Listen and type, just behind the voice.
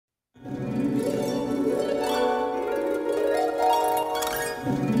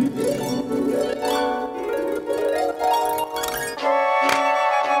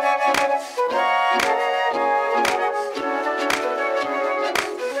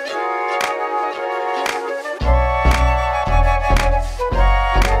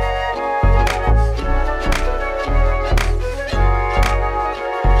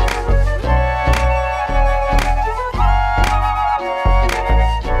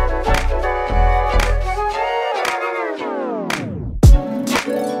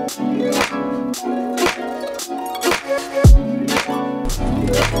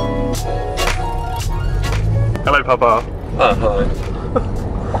our bar. Oh, hi.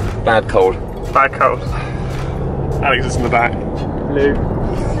 Bad cold. Bad cold. Alex is in the back. Hello.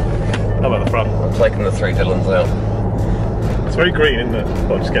 I'm at the front. I'm taking the 3 Dylans out. It's very green, isn't it?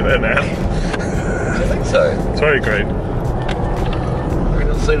 I'll just get there now. Do you think so? It's very green. We've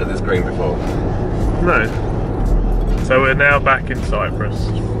not seen it this green before. No. So we're now back in Cyprus.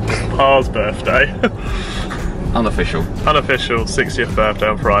 Pa's birthday. Unofficial. Unofficial 60th birthday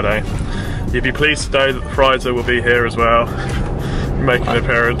on Friday. You'd be pleased to know that the Friday will be here as well, making an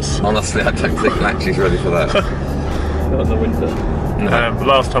appearance. Honestly, I don't think LATCHI's ready for that. Not in the winter. No. The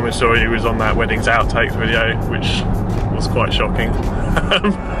last time we saw you was on that wedding's outtakes video, which was quite shocking.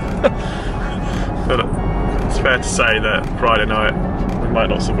 But it's fair to say that Friday night we might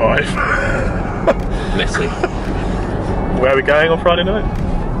not survive. Messy. Where are we going on Friday night?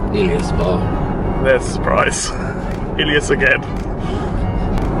 Ilias bar. There's a surprise. Ilias again.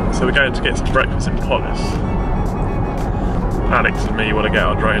 So we're going to get some breakfast in POLIS. Alex and me want to get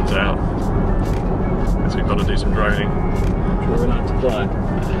our drones out, because we've got to do some droning. We're allowed to fly.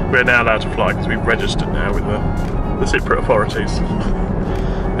 We're now allowed to fly because we've registered now with the Cypriot authorities.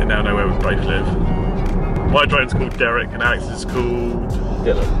 They now know where we both live. My drone's called Derek and Alex's is called...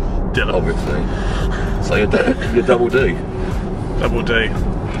 Dylan. Obviously. So you're double D. Double D.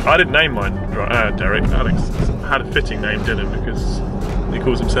 I didn't name mine Derek. Alex had a fitting name Dylan because he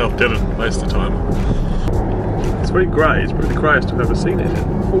calls himself Dylan most of the time. It's very grey. It's probably the greyest I've ever seen it in.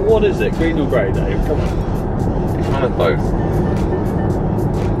 Well, what is it? Green or grey, Dave? Come on. Kind of both.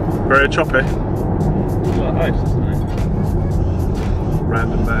 Very choppy. It's like ice, isn't it?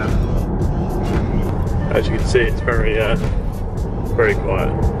 Random man. As you can see, it's very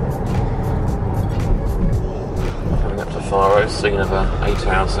quiet. Coming up to Faro, scene of an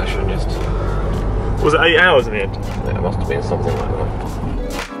 8-hour session just... Was it 8 hours in the end? Yeah, it must have been something like that.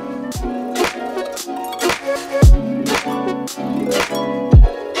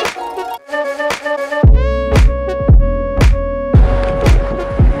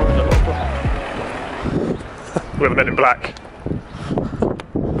 We're the men in black.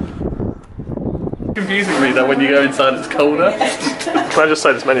 Confusing me that when you go inside it's colder. Can I just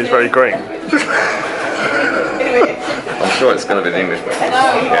say this menu is very green? I'm sure it's going to be the English breakfast.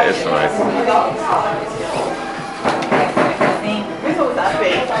 Yeah, it's nice.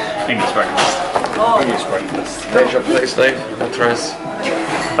 English breakfast. English breakfast. There's your place, Dave. Matras.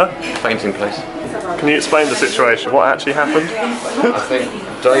 Huh? Painting place. Can you explain the situation? What actually happened? I think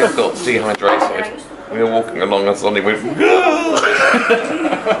Dave got dehydrated. We were walking along and suddenly we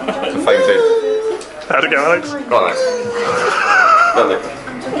fainted. How'd it go, Alex? Got it.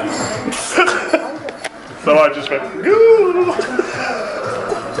 So I just went,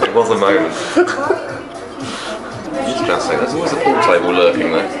 It was a moment. Just trying to say, there's always a pool table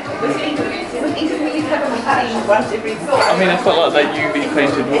lurking there. I mean, I felt like that UV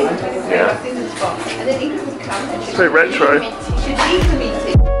painted wall. Yeah. it's very retro.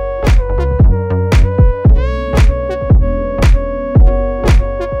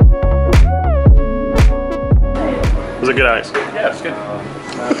 Was it good, Alex? Yeah, it's good.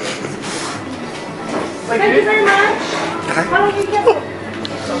 Thank you very much. How long are you here for?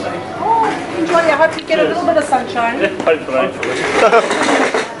 Oh, enjoy it. I hope you get a little bit of sunshine. Yeah, hopefully.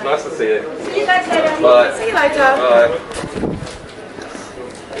 Nice to see you. See you guys later. Bye. See you later. Bye.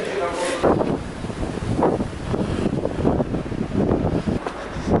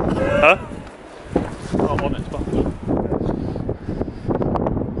 Huh? Oh, on its button.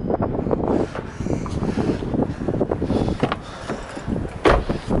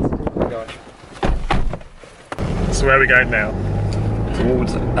 So where are we going now?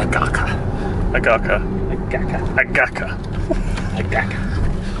 Towards Agaka. Agaka. Agaka. Agaka. Agaka.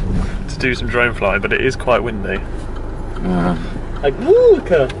 To do some drone flying, but it is quite windy.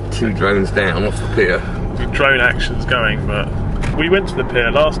 Agaka. 2 drones down off the pier. The drone action's going, but we went to the pier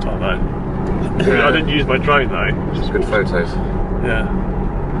last time though. Yeah. I didn't use my drone though. Just good photos. Yeah.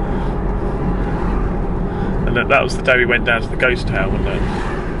 And that was the day we went down to the ghost town, wasn't it?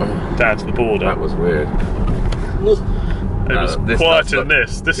 Down to the border. That was weird. It was quieter than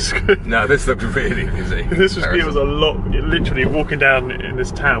this. This is good. No, this looked really busy. This was, it was a lot, literally walking down in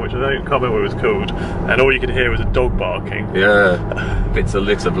this town, which I can't remember what it was called, and all you could hear was a dog barking. Yeah, bits of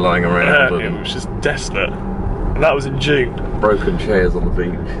litter lying around. It was just desolate. And that was in June. Broken chairs on the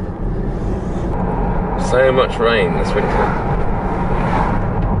beach. So much rain this winter.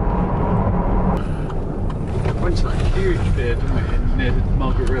 Went to that huge pier, didn't we, near the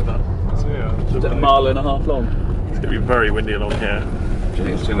Margaret River. So yeah, It's a mile and a half long. it's going to be very windy along here. Do you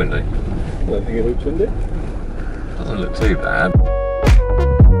think it's too windy? I don't think it looks windy. Doesn't look too bad.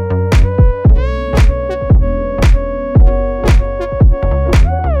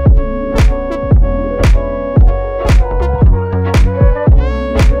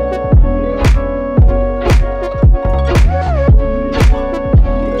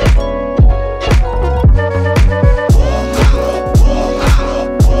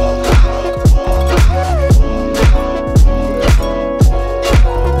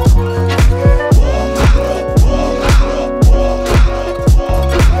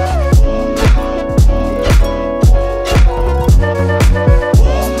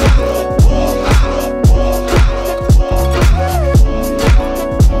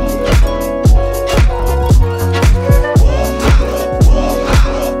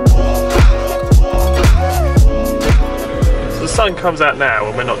 comes out now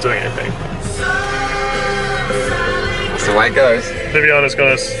when we're not doing anything. That's the way it goes. Viviana's gone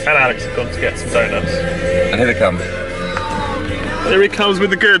and Alex have gone to get some donuts. And here they come. Here he comes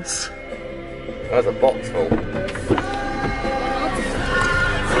with the goods. That's a box full.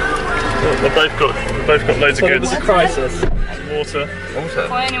 They've both got loads of goods. It's a crisis. Some water. Water.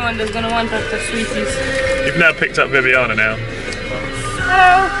 For anyone that's gonna want after sweeties. You've now picked up Viviana now.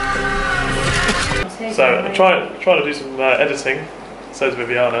 Hello. So I'm trying to do some editing. So's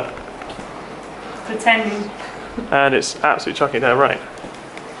Viviana. Pretending. And it's absolutely chucking down rain.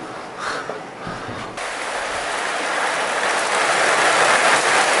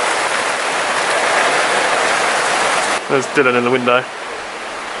 There's Dylan in the window.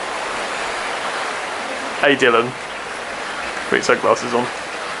 Hey Dylan. Put your sunglasses on.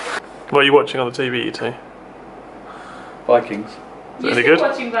 What are you watching on the TV, you two? Vikings. Is it any good?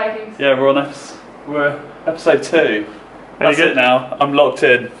 Watching Vikings. Yeah, we're episode 2. That's it now. I'm locked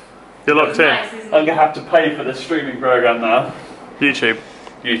in. You're locked in? Nice, isn't I'm it? gonna have to pay for the streaming program now. YouTube.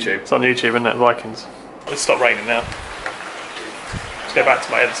 YouTube. It's on YouTube, isn't it? Vikings. It's stopped raining now. Let's go back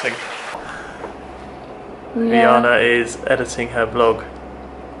to my editing. Viviana is editing her vlog.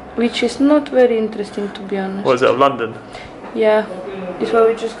 Which is not very interesting, to be honest. What is it, of London? Yeah, it's where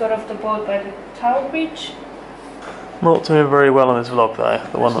we just got off the boat by the Tower Bridge. Not doing very well on this vlog though,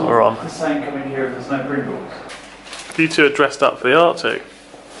 the one that we're on. The same coming here if there's no Pringles. You two are dressed up for the Arctic.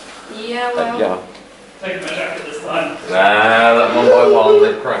 Yeah, well. Yeah. Taking my jacket this time. Nah, that one by one,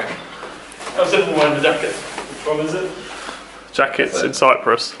 they crack. I was definitely wearing the jacket. Which one is it? Jackets in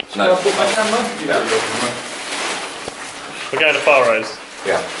Cyprus. No. Put my camera? You got your camera. We're going to Faroes.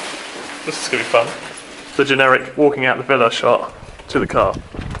 Yeah. This is going to be fun. The generic walking out the villa shot to the car.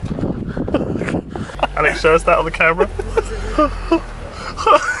 Alex, show us that on the camera.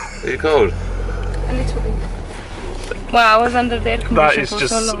 Are you cold? A little bit. Wow, I was under the air That conditioner is for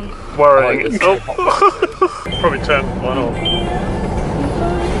just so long. worrying. Oh. Probably turn one off.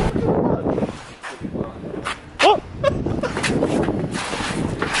 What?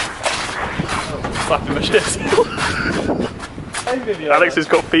 Slapping my shit. Alex has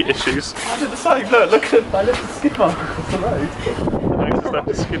got feet issues. I did the same. Look at my little skid mark across the road. Alex has left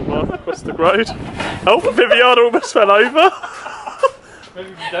a skid mark across the road. Oh, Viviana almost fell over. Maybe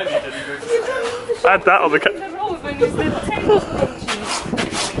we don't need any boots. Add that on the The road when you said table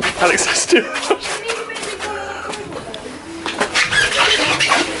cheese. Alex is still.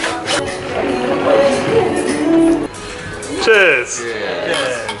 Cheers.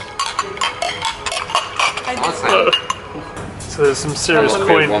 So there's some serious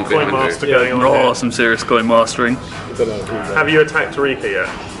coin master going on here. Some serious coin mastering. Have you attacked Rika yet?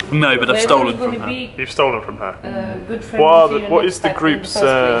 No, but I've stolen from her. You've stolen from her. Good friend What is the group's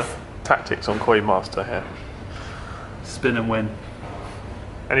tactics on coin master here? Spin and win.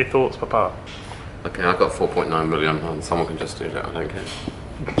 Any thoughts, Papa? Okay, I've got 4.9 million and someone can just do that, I don't care.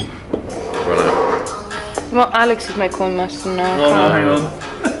 Run out. Well, Alex is my coin master now. Oh no, hang on.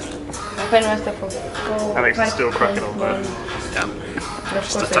 My coin master for Alex is still cracking on there.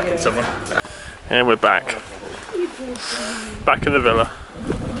 Just attacking someone. And we're back. Back in the villa.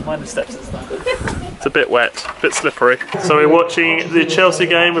 Mind the steps this time. It's a bit wet, a bit slippery. So we're watching the Chelsea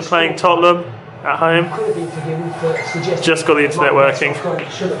game. We're playing Tottenham at home. Just got the internet working.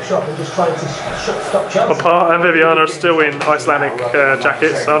 Papa and Viviana are still in Icelandic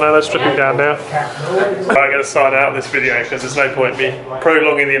jackets. Oh no, they're stripping down now. I'm going to sign out this video because there's no point in me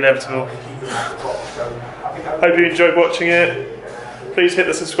prolonging the inevitable. Hope you enjoyed watching it. Please hit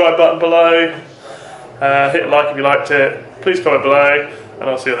the subscribe button below. Hit like if you liked it. Please comment below. And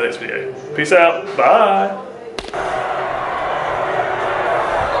I'll see you in the next video. Peace out. Bye.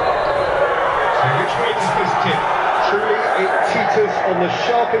 Which way does this tip? Truly, it teeters on the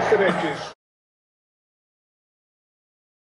sharpest of edges.